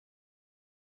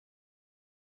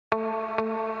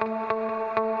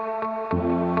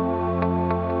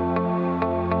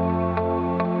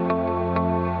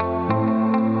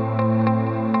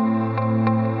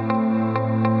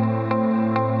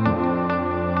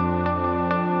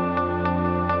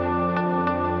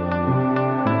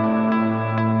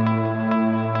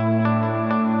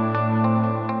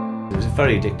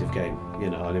very addictive game,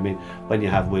 you know. And I mean, when you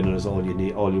have winners, all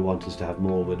you want is to have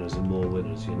more winners and more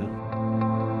winners, you know.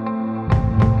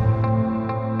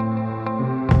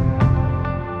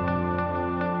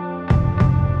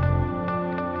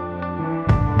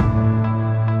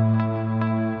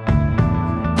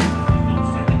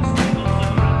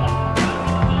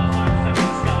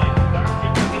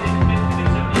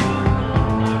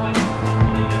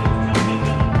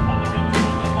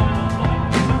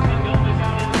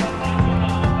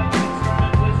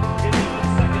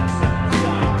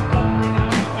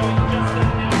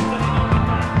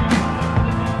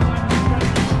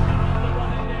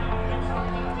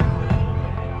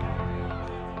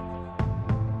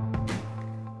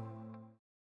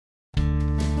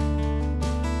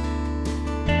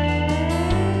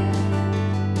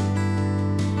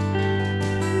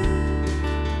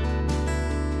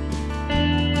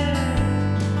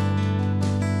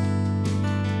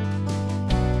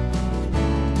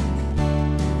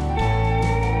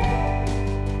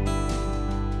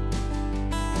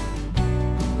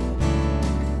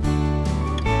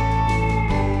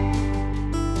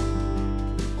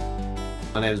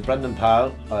 My name is Brendan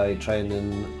Powell. I train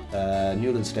in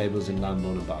Newland Stables in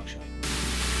Lambourne in Berkshire.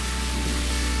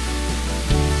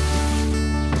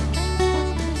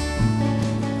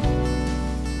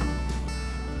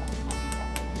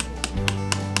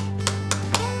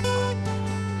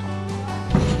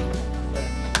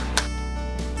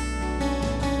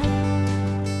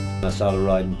 I started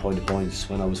riding point to points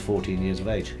when I was 14 years of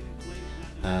age,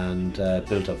 and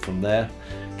built up from there.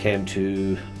 Came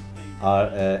to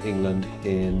England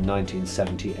in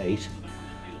 1978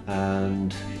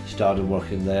 and started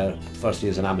working there firstly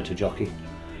as an amateur jockey,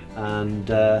 and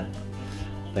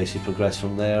basically progressed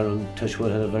from there, and touch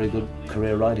wood, had a very good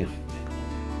career riding.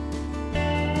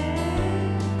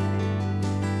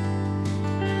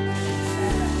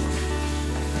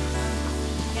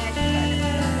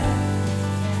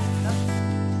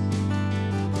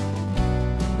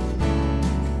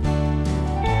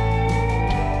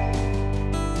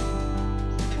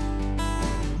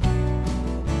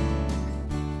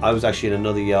 I was actually in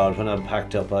another yard. When I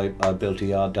packed up, I built a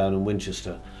yard down in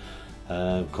Winchester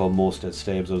called Newland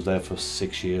Stables. I was there for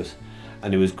 6 years,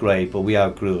 and it was great, but we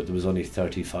outgrew it. There was only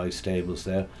 35 stables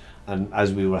there, and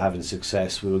as we were having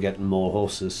success, we were getting more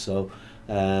horses. So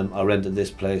I rented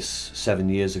this place 7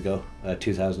 years ago,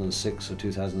 2006 or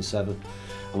 2007,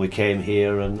 and we came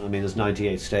here, and I mean, there's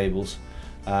 98 stables,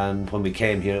 and when we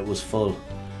came here it was full.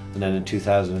 And then in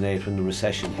 2008, when the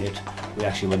recession hit, we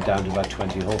actually went down to about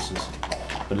 20 horses.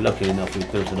 But luckily enough,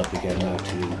 we've built it up again now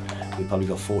to, we've probably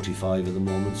got 45 at the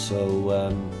moment. So,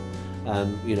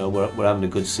 and you know, we're having a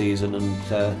good season, and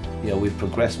you know, we've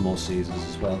progressed more seasons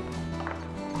as well.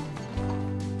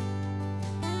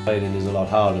 Riding is a lot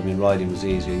harder. I mean, riding was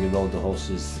easier. You rode the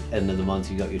horses, end of the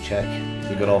month, you got your check,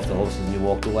 you got off the horses and you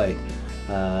walked away.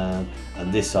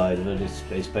 And this side of it,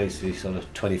 it's basically sort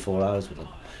of 24 hours with them.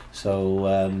 So,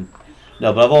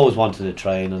 no, but I've always wanted to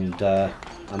train, and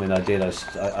I mean,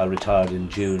 I retired in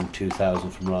June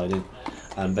 2000 from riding,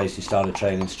 and basically started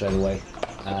training straight away.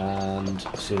 And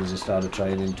as soon as I started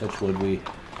training, touch wood,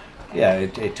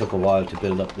 it took a while to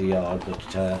build up the yard,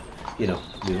 but you know,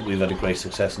 we've had a great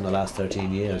success in the last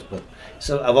 13 years. But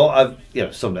so I've you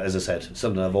know, something, as I said,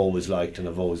 something I've always liked and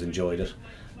I've always enjoyed it.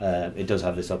 It does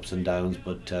have its ups and downs,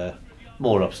 but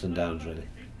more ups than downs really.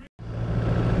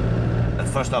 At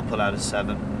first I'll pull out at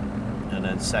 7, and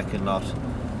then second lot,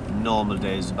 normal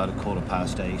days about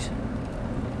 8:15,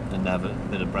 and have a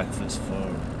bit of breakfast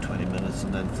for 20 minutes,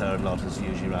 and then third lot is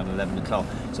usually around 11 o'clock.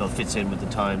 So it fits in with the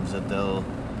times that they'll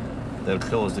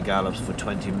close the gallops for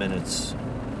 20 minutes,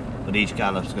 but each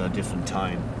gallop's got a different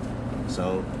time.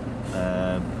 So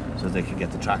so they can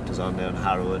get the tractors on there and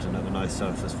harrow it and have a nice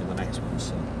surface for the next one.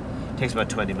 So it takes about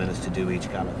 20 minutes to do each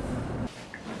gallop.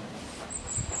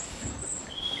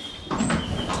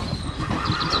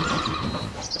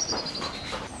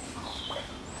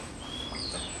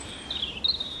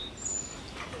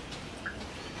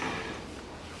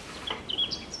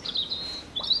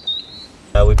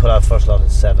 We put out first lot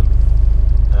at 7,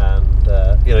 and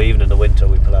you know, even in the winter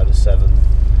we put out at 7.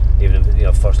 Even if, you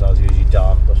know, first lot is usually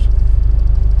dark, but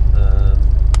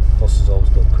horses always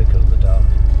go quicker in the dark.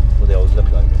 Well, they always look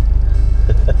like it.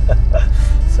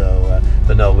 So,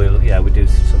 but no, we do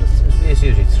sort of. It's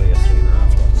usually 3 or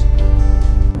 3.5 lots.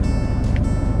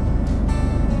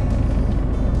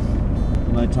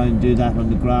 I might try and do that on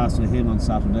the grass with him on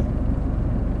Saturday.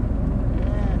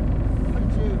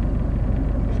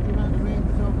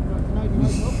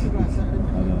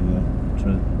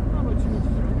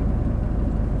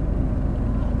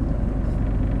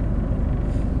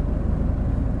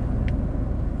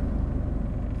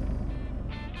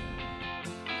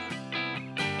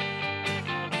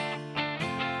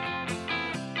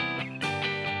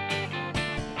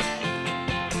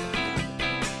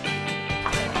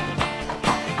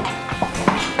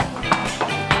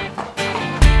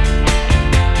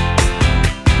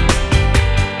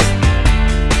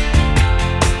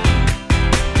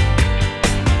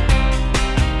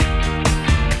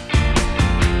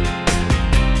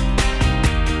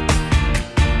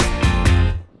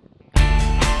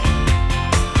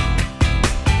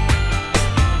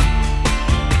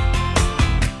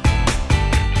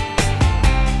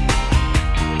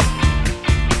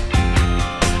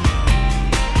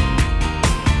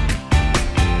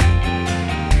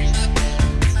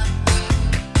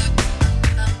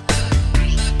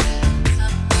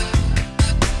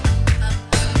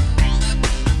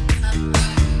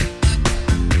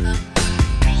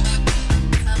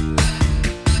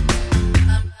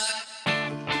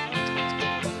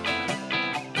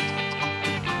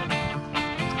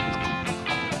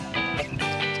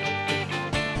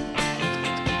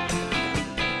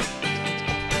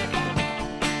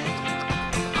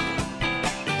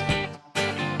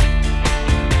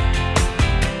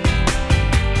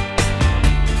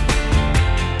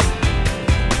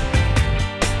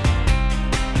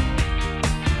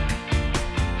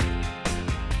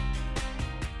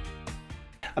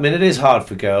 mean, it is hard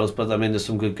for girls, but I mean, there's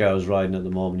some good girls riding at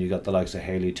the moment. You got the likes of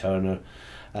Hayley Turner,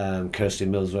 Kirsty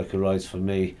Milczarek, who rides for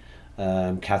me,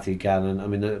 Kathy Gannon. I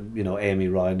mean, you know, Amy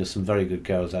Ryan. There's some very good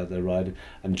girls out there riding.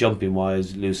 And jumping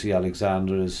wise, Lucy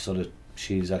Alexander is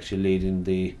she's actually leading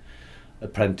the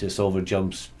apprentice over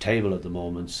jumps table at the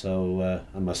moment. So,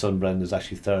 and my son Brendan is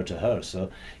actually third to her. So,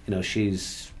 you know,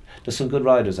 there's some good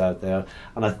riders out there.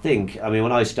 And I think, I mean,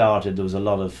 when I started, there was a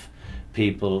lot of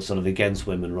people sort of against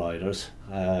women riders,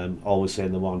 always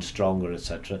saying they want stronger,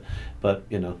 etc. But,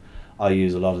 you know, I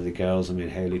use a lot of the girls. I mean,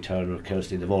 Hayley Turner,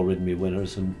 Kirsty, they've all ridden me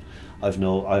winners, and I've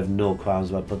no qualms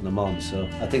about putting them on. So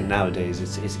I think nowadays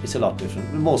it's a lot different.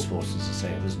 I mean, most sports is the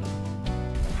same, isn't it?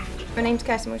 My name's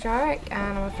Kirsty Milczarek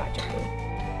and I'm a flat jockey.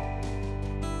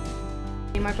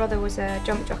 My brother was a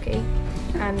jump jockey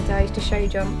and I used to show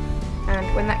jump,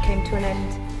 and when that came to an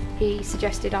end he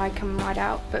suggested I come and ride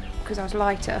out, but because I was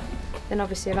lighter, then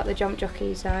obviously like the jump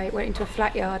jockeys, I went into a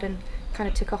flat yard and kind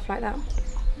of took off like that.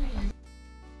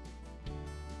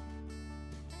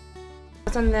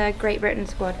 I was on the Great Britain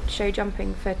squad show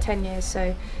jumping for 10 years,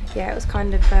 so yeah, it was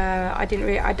kind of, I don't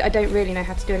really know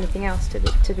how to do anything else,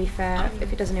 to be fair.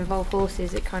 If it doesn't involve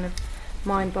horses, it kind of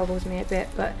mind boggles me a bit,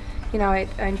 but you know, I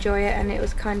enjoy it, and it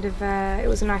was kind of, it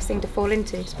was a nice thing to fall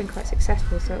into. It's been quite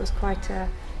successful, so it was quite,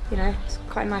 you know, it's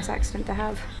quite a nice accident to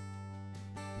have.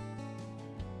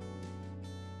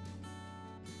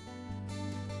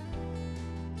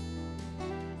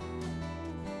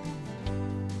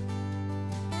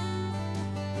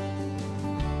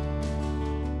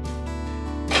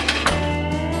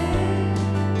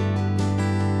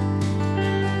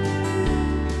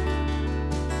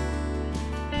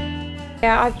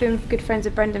 Yeah, I've been good friends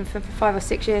with Brendan for 5 or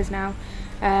 6 years now.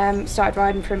 Started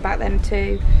riding for him back then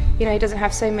too. You know, he doesn't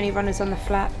have so many runners on the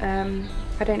flat.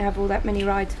 I don't have all that many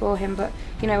rides for him, but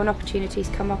you know, when opportunities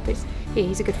come up,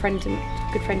 he's a good friend to me.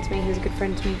 He was a good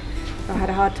friend to me. I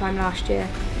had a hard time last year.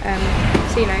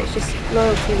 So you know, it's just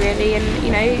loyalty really, and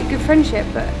you know, good friendship.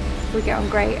 But we get on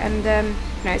great, and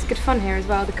you know, it's good fun here as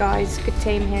well. The guys, good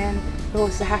team here, and the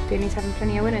horses are happy, and he's having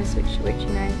plenty of winners, which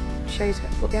you know shows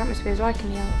what the atmosphere is like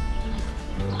in the Alp.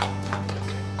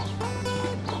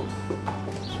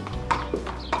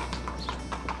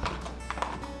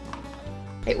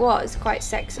 It was quite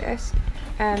sexist,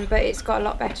 but it's got a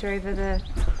lot better over the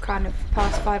kind of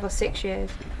past 5 or 6 years.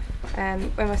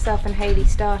 When myself and Hayley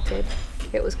started,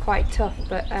 it was quite tough,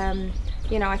 but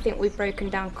you know, I think we've broken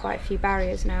down quite a few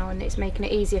barriers now, and it's making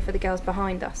it easier for the girls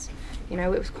behind us. You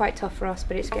know, it was quite tough for us,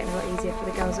 but it's getting a lot easier for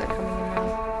the girls that are coming in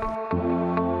now.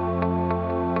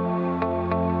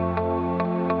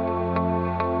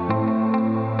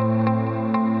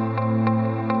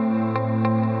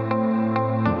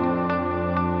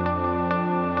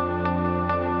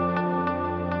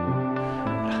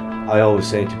 I always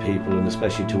say to people, and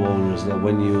especially to owners, that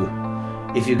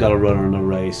if you got a runner in a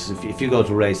race, if you go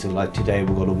to racing like today,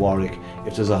 we're going to Warwick,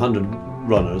 if there's 100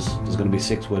 runners, there's going to be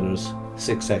 6 winners,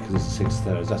 6 seconds, 6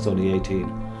 thirds. That's only 18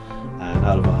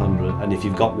 out of 100. And if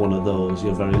you've got one of those,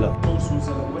 you're very lucky. Was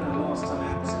a winner last time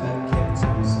at Kent.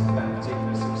 It was that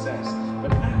particular success.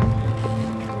 But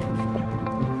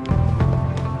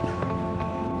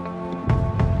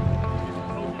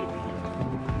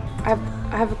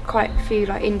I have quite a few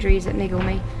like injuries that niggle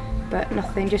me, but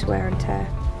nothing, just wear and tear,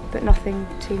 but nothing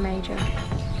too major.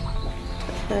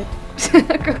 Good.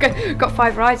 Got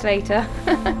 5 rides later.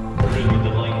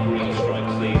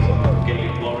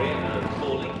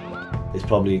 It's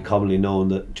probably commonly known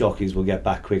that jockeys will get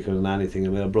back quicker than anything. I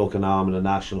mean, I broke an arm in a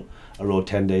national, I rode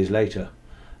 10 days later.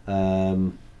 I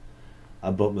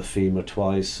broke my femur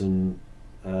twice, and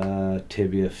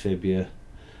tibia, fibia.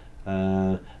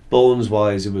 Bones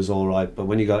wise it was alright, but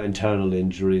when you got internal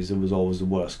injuries it was always the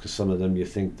worst, because some of them you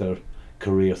think they're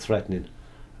career threatening.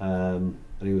 I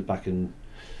think it was back in,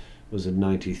 was it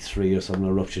 93 or something, I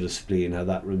ruptured a spleen, had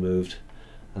that removed.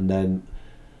 And then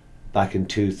back in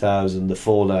 2000, the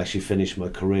fall that actually finished my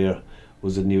career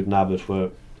was at Newton Abbot, where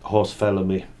a horse fell on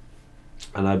me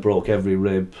and I broke every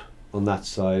rib on that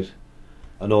side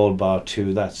and all bar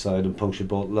 2 that side, and punctured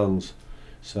both lungs.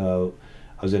 So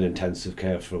I was in intensive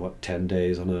care for 10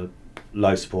 days on a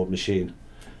life support machine.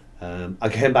 I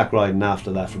came back riding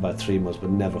after that for about 3 months, but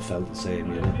never felt the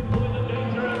same, you know.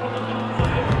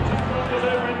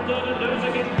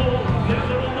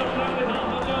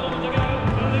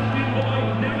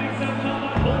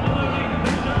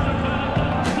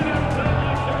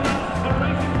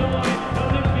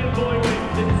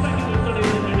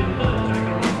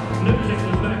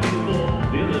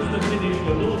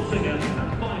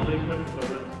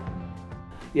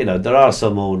 You know, there are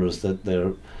some owners that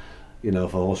you know,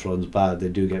 if a horse runs bad, they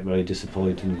do get very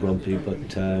disappointed and grumpy, but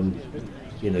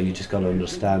you know, you just got to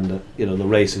understand that, you know, the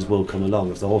races will come along.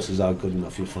 If the horses are good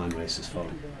enough, you'll find races for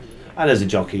them. And as a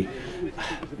jockey,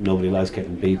 nobody likes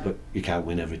getting beat, but you can't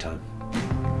win every time.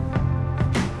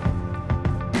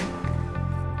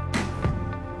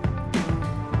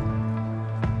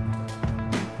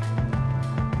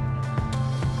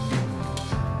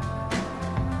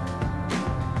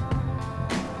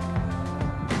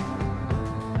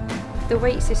 The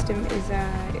weight system is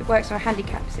it works on a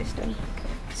handicap system.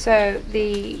 So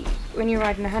when you're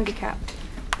riding a handicap,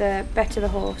 the better the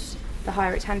horse, the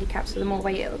higher its handicap, so the more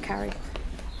weight it will carry.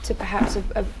 To perhaps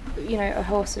a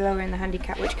horse lower in the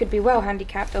handicap, which could be well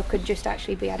handicapped or could just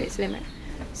actually be at its limit.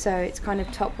 So it's kind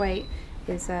of top weight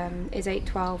is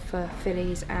 8.12 for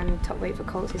fillies, and top weight for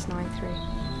colts is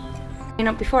 9.3. You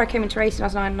know, before I came into racing, I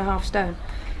was 9.5 stone.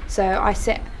 So I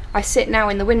sit now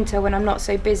in the winter when I'm not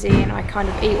so busy and I kind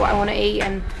of eat what I want to eat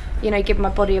and, you know, give my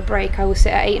body a break. I will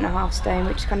sit at 8.5 stone,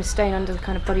 which is kind of staying under the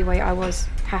kind of body weight I was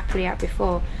happily at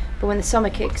before. But when the summer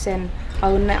kicks in,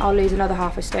 I'll lose another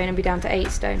half a stone and be down to 8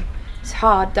 stone. It's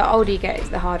hard. The older you get,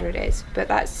 the harder it is. But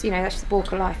that's, you know, that's the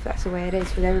walk of life. That's the way it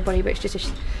is with everybody. But it's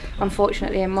just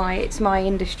unfortunately it's my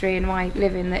industry and my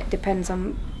living that depends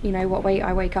on, you know, what weight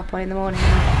I wake up on in the morning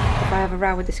and if I have a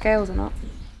row with the scales or not.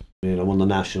 You know, I won the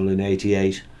national in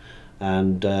 '88.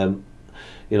 And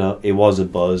you know, it was a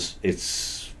buzz. It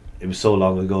was so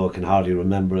long ago I can hardly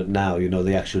remember it now, you know,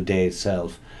 the actual day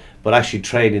itself. But actually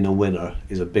training a winner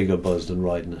is a bigger buzz than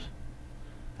riding it.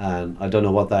 And I don't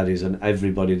know what that is, and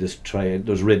everybody that's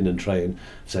ridden and trained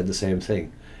said the same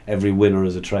thing. Every winner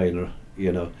as a trainer,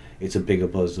 you know, it's a bigger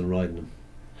buzz than riding them.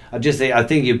 I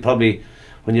think you probably,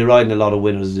 when you're riding a lot of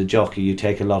winners as a jockey, you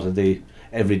take a lot of the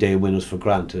everyday winners for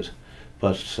granted.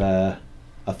 But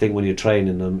I think when you're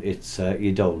training them, it's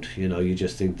you don't. You know, you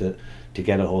just think that to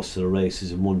get a horse to the race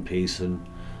is in one piece, and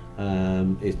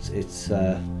it's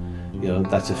you know,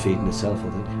 that's a feat in itself, I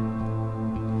think.